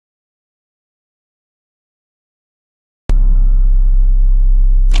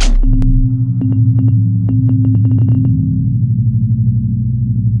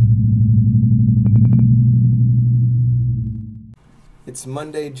It's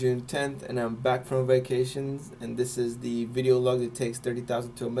Monday, June 10th, and I'm back from vacations, and this is the video log that takes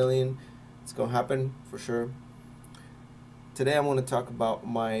 30,000 to a million. It's gonna happen for sure. Today I want to talk about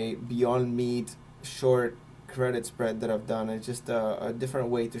my Beyond Meat short credit spread that I've done. It's just a different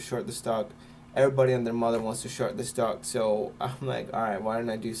way to short the stock. Everybody and their mother wants to short the stock, so I'm like, alright, why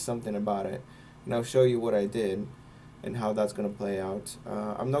don't I do something about it? And I'll show you what I did and how that's going to play out.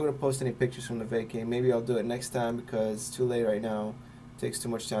 I'm not going to post any pictures from the vacay. Maybe I'll do it next time because it's too late right now. It takes too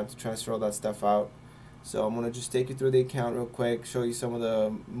much time to transfer all that stuff out. So I'm going to just take you through the account real quick, show you some of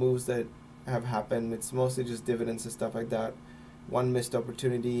the moves that have happened. It's mostly just dividends and stuff like that. One missed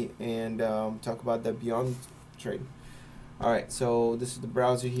opportunity, and talk about the Beyond trade. Alright, so this is the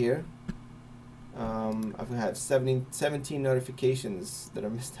browser here. I've had 17 notifications that I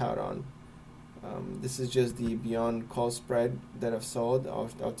missed out on. This is just the Beyond call spread that I've sold.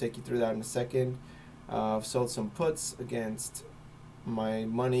 I'll take you through that in a second. I've sold some puts against my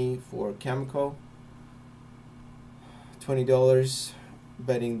money for Cameco, $20,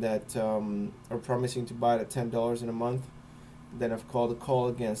 betting that or promising to buy it at $10 in a month. Then I've called a call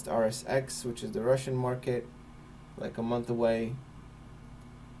against RSX, which is the Russian market, like a month away.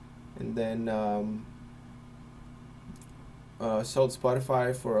 And then sold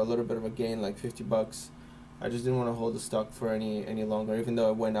Spotify for a little bit of a gain, like $50. I just didn't want to hold the stock for any longer, even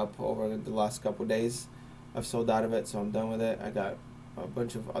though it went up over the last couple of days. I've sold out of it, so I'm done with it. I got a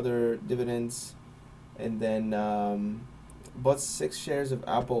bunch of other dividends, and then bought 6 shares of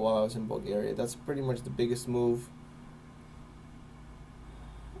Apple while I was in Bulgaria. That's pretty much the biggest move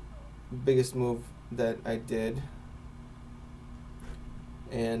that I did,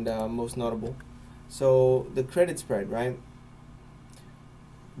 and most notable. So the credit spread, right?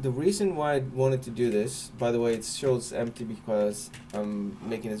 The reason why I wanted to do this, by the way, it shows empty because I'm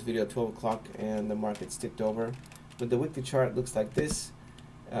making this video at 12 o'clock and the market's ticked over. But the weekly chart looks like this.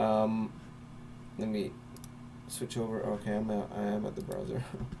 Let me switch over. Okay, I am at the browser.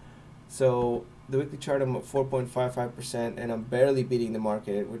 So the weekly chart, I'm at 4.55%, and I'm barely beating the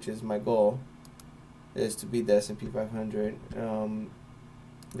market, which is my goal, is to beat the S&P 500.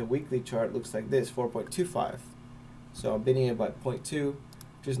 The weekly chart looks like this, 4.25. So I'm beating it by 0.2,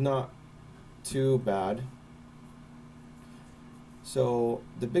 which is not too bad. So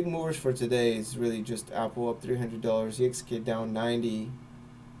the big movers for today is really just Apple up $300, EXK down 90,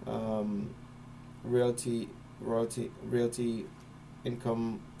 Realty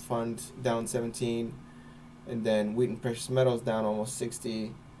Income Fund down 17, and then Wheat and Precious Metals down almost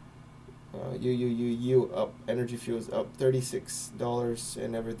 60. UUUU up, Energy Fuels up $36,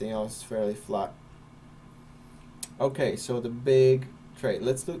 and everything else fairly flat. Okay, so the big trade.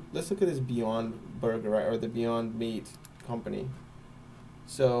 Let's look at this Beyond Burger, right, or the Beyond Meat company.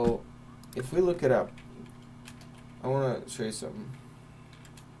 So if we look it up, I want to show you something.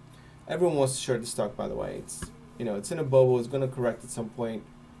 Everyone wants to short the stock, by the way. It's it's in a bubble. It's going to correct at some point,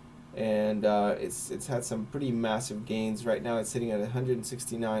 and it's had some pretty massive gains. Right now, it's sitting at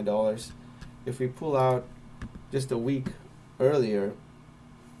 $169. If we pull out just a week earlier,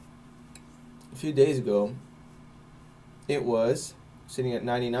 a few days ago, it was sitting at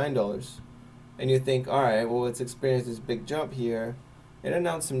 $99, and you think, all right, well, it's experienced this big jump here. It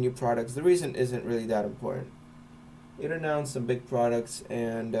announced some new products. The reason isn't really that important. It announced some big products,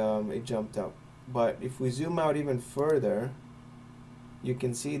 and it jumped up. But if we zoom out even further, you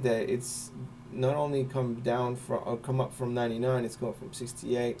can see that it's not only come up from 99, it's going from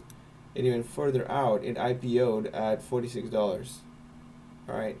 68, and even further out, it IPO'd at $46.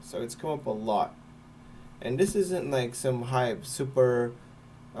 All right, so it's come up a lot. And this isn't like some hype, super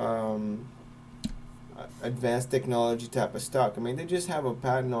advanced technology type of stock. I mean, they just have a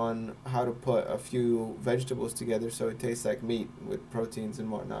patent on how to put a few vegetables together so it tastes like meat with proteins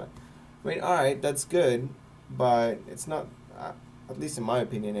and whatnot. I mean, alright, that's good, but it's not, at least in my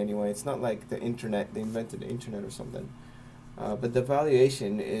opinion anyway, it's not like the internet, they invented the internet or something. But the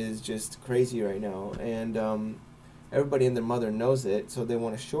valuation is just crazy right now, and everybody and their mother knows it, so they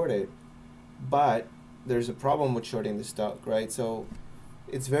want to short it. But there's a problem with shorting the stock, right? So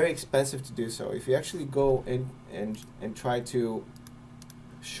it's very expensive to do so. If you actually go in and try to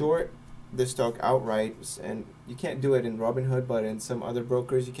short the stock outright, and you can't do it in Robinhood, but in some other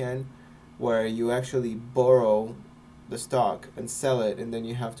brokers you can, where you actually borrow the stock and sell it, and then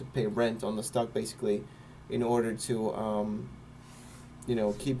you have to pay rent on the stock basically in order to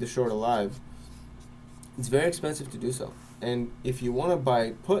keep the short alive. It's very expensive to do so. And if you want to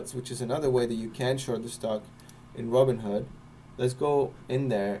buy puts, which is another way that you can short the stock in Robinhood, let's go in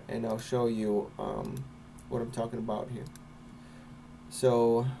there and I'll show you what I'm talking about here.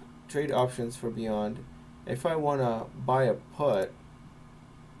 So trade options for Beyond. If I want to buy a put,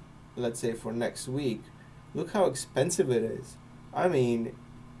 let's say for next week, look how expensive it is. I mean,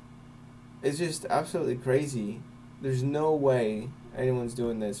 it's just absolutely crazy. There's no way anyone's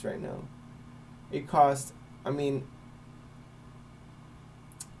doing this right now. It costs, I mean,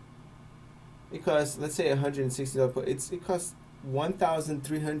 it costs, let's say $160 put. It costs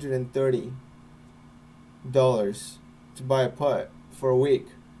 $1,330 to buy a put for a week.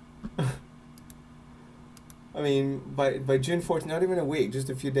 I mean, by June 14th, not even a week, just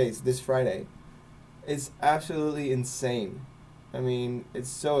a few days, this Friday. It's absolutely insane. I mean, it's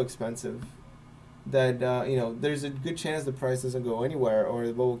so expensive that, there's a good chance the price doesn't go anywhere, or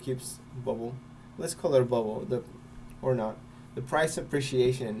the bubble. Let's call it a bubble, or not. The price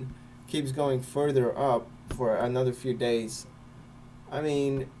appreciation keeps going further up for another few days. I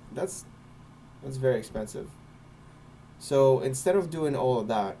mean, that's very expensive. So instead of doing all of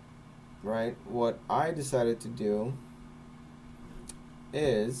that, right, what I decided to do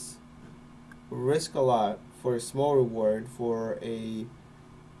is risk a lot for a small reward for a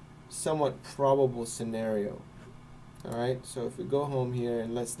somewhat probable scenario. All right, so if we go home here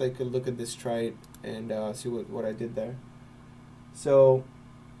and let's take a look at this trade and see what I did there. So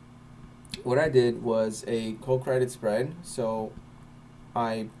what I did was a call credit spread. So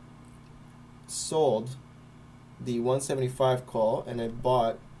I sold the 175 call and I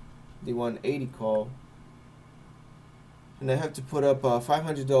bought the 180 call, and I have to put up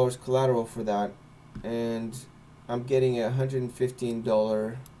 $500 collateral for that, and I'm getting a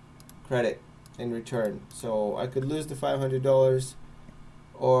 $115 credit in return. So I could lose the $500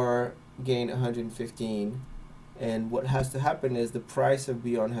 or gain $115, and what has to happen is the price of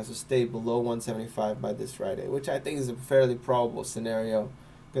BYND has to stay below 175 by this Friday, which I think is a fairly probable scenario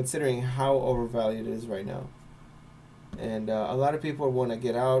considering how overvalued it is right now. And a lot of people want to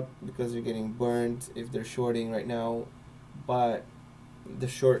get out because they're getting burned if they're shorting right now, but the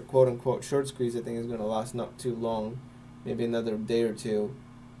short, quote-unquote short squeeze, I think is going to last not too long, maybe another day or two,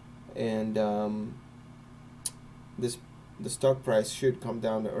 and the stock price should come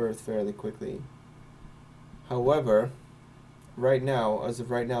down to earth fairly quickly. However, right now, as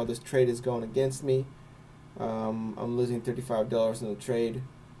of right now, this trade is going against me. I'm losing $35 in the trade,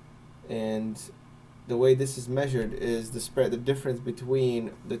 and the way this is measured is the spread, the difference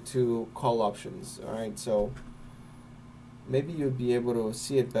between the two call options. All right, so maybe you'd be able to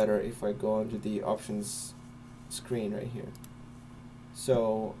see it better if I go onto the options screen right here.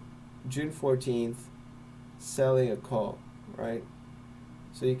 So June 14th, selling a call, right?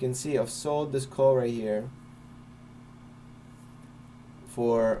 So you can see I've sold this call right here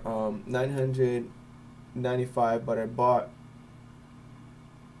for $995, but I bought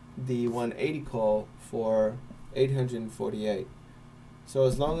the 180 call for $848. So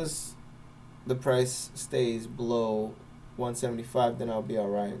as long as the price stays below 175, then I'll be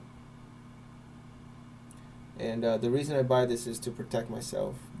alright. And the reason I buy this is to protect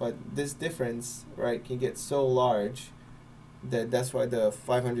myself, but this difference, right, can get so large that that's why the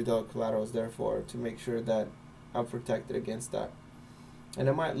 $500 collateral is there for, to make sure that I'm protected against that. And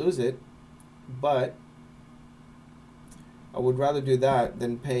I might lose it, but I would rather do that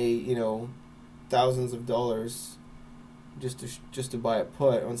than pay, thousands of dollars just to buy a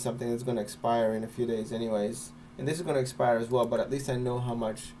put on something that's going to expire in a few days anyways. And this is going to expire as well, but at least I know how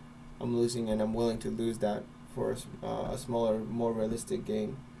much I'm losing, and I'm willing to lose that for a smaller, more realistic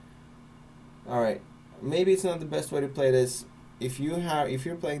gain. All right, maybe it's not the best way to play this. If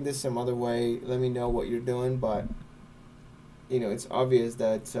you're playing this some other way, let me know what you're doing. But it's obvious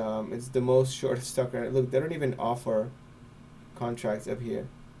that it's the most short stock. Look, they don't even offer contracts up here.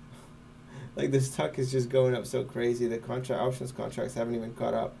 Like, the stock is just going up so crazy. The options contracts haven't even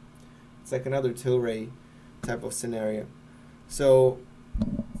caught up. It's like another Tilray type of scenario. So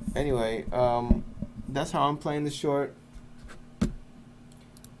anyway, that's how I'm playing the short.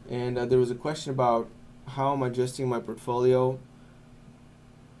 And there was a question about how I'm adjusting my portfolio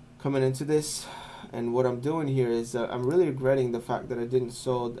coming into this. And what I'm doing here is I'm really regretting the fact that I didn't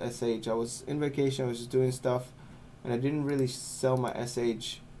sold SH. I was in vacation, I was just doing stuff, and I didn't really sell my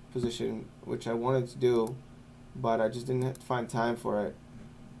SH position, which I wanted to do, but I just didn't find time for it.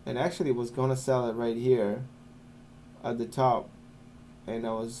 And actually was going to sell it right here at the top, and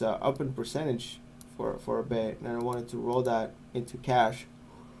I was up in percentage for a bit, and I wanted to roll that into cash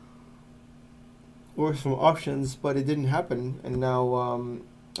or some options, but it didn't happen, and now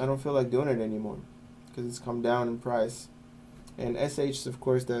I don't feel like doing it anymore because it's come down in price. And SH is of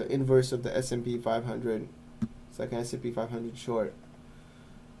course the inverse of the S&P 500. It's like an S&P 500 short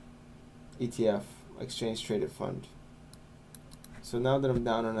ETF, exchange traded fund. So now that I'm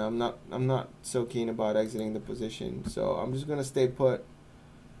down on it, I'm not so keen about exiting the position. So I'm just gonna stay put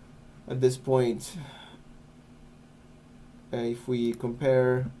at this point, if we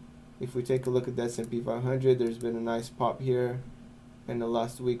take a look at the S&P 500, there's been a nice pop here in the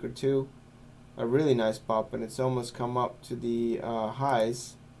last week or two, a really nice pop, and it's almost come up to the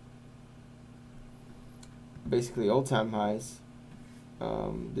highs, basically all-time highs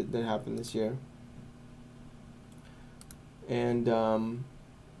that happened this year. And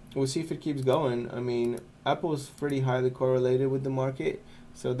we'll see if it keeps going. I mean, Apple is pretty highly correlated with the market,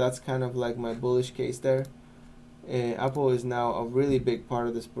 so that's kind of like my bullish case there. And Apple is now a really big part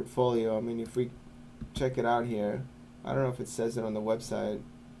of this portfolio. I mean, if we check it out here, I don't know if it says it on the website.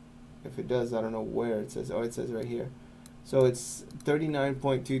 If it does, I don't know where it says. Oh, it says right here. So it's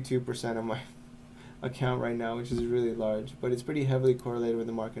 39.22% of my account right now, which is really large, but it's pretty heavily correlated with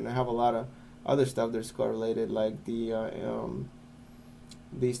the market. And I have a lot of other stuff that's correlated, like the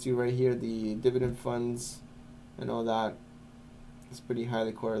these two right here, the dividend funds and all that. It's pretty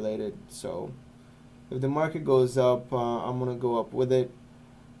highly correlated. So if the market goes up, I'm gonna go up with it.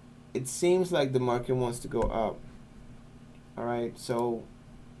 It seems like the market wants to go up. All right, so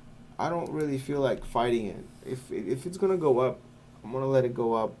I don't really feel like fighting it. If it's gonna go up, I'm gonna let it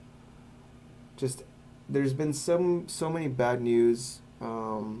go up. Just there's been so many bad news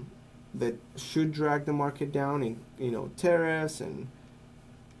that should drag the market down, and tariffs and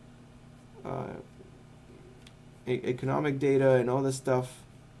economic data and all this stuff,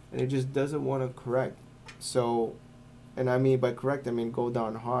 and it just doesn't want to correct. So, and I mean by correct, I mean go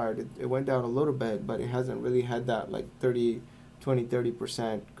down hard. It went down a little bit, but it hasn't really had that like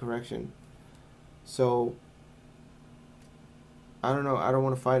 30% correction. So I don't know. I don't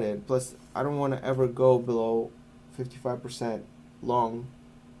want to fight it. Plus, I don't want to ever go below 55% long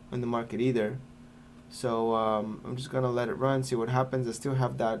in the market either. So I'm just gonna let it run, see what happens. I still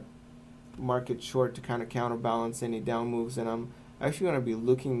have that market short to kind of counterbalance any down moves, and I'm actually gonna be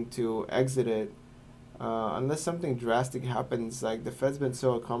looking to exit it unless something drastic happens. Like the Fed's been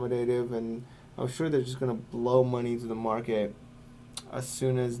so accommodative, and I'm sure they're just gonna blow money into the market as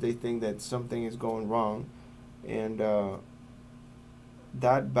soon as they think that something is going wrong, and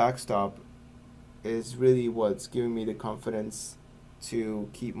that backstop is really what's giving me the confidence to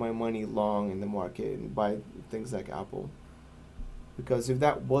keep my money long in the market and buy things like Apple. Because if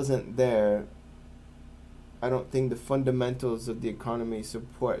that wasn't there, I don't think the fundamentals of the economy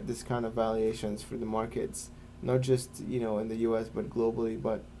support this kind of valuations for the markets, not just in the US but globally.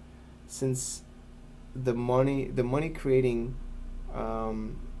 But since the money creating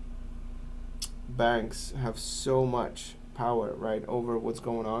banks have so much power, right, over what's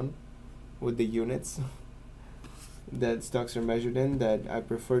going on with the units that stocks are measured in, that I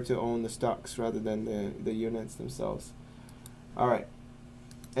prefer to own the stocks rather than the units themselves. All right.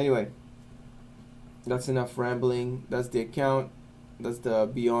 Anyway, that's enough rambling. That's the account. That's the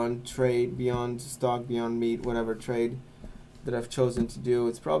Beyond trade, Beyond stock, Beyond meat, whatever trade that I've chosen to do.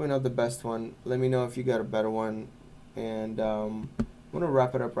 It's probably not the best one. Let me know if you got a better one. And I'm going to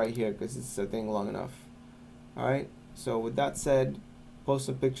wrap it up right here because it's a thing long enough. All right. So with that said, post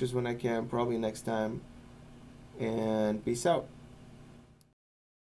some pictures when I can, probably next time. And peace out.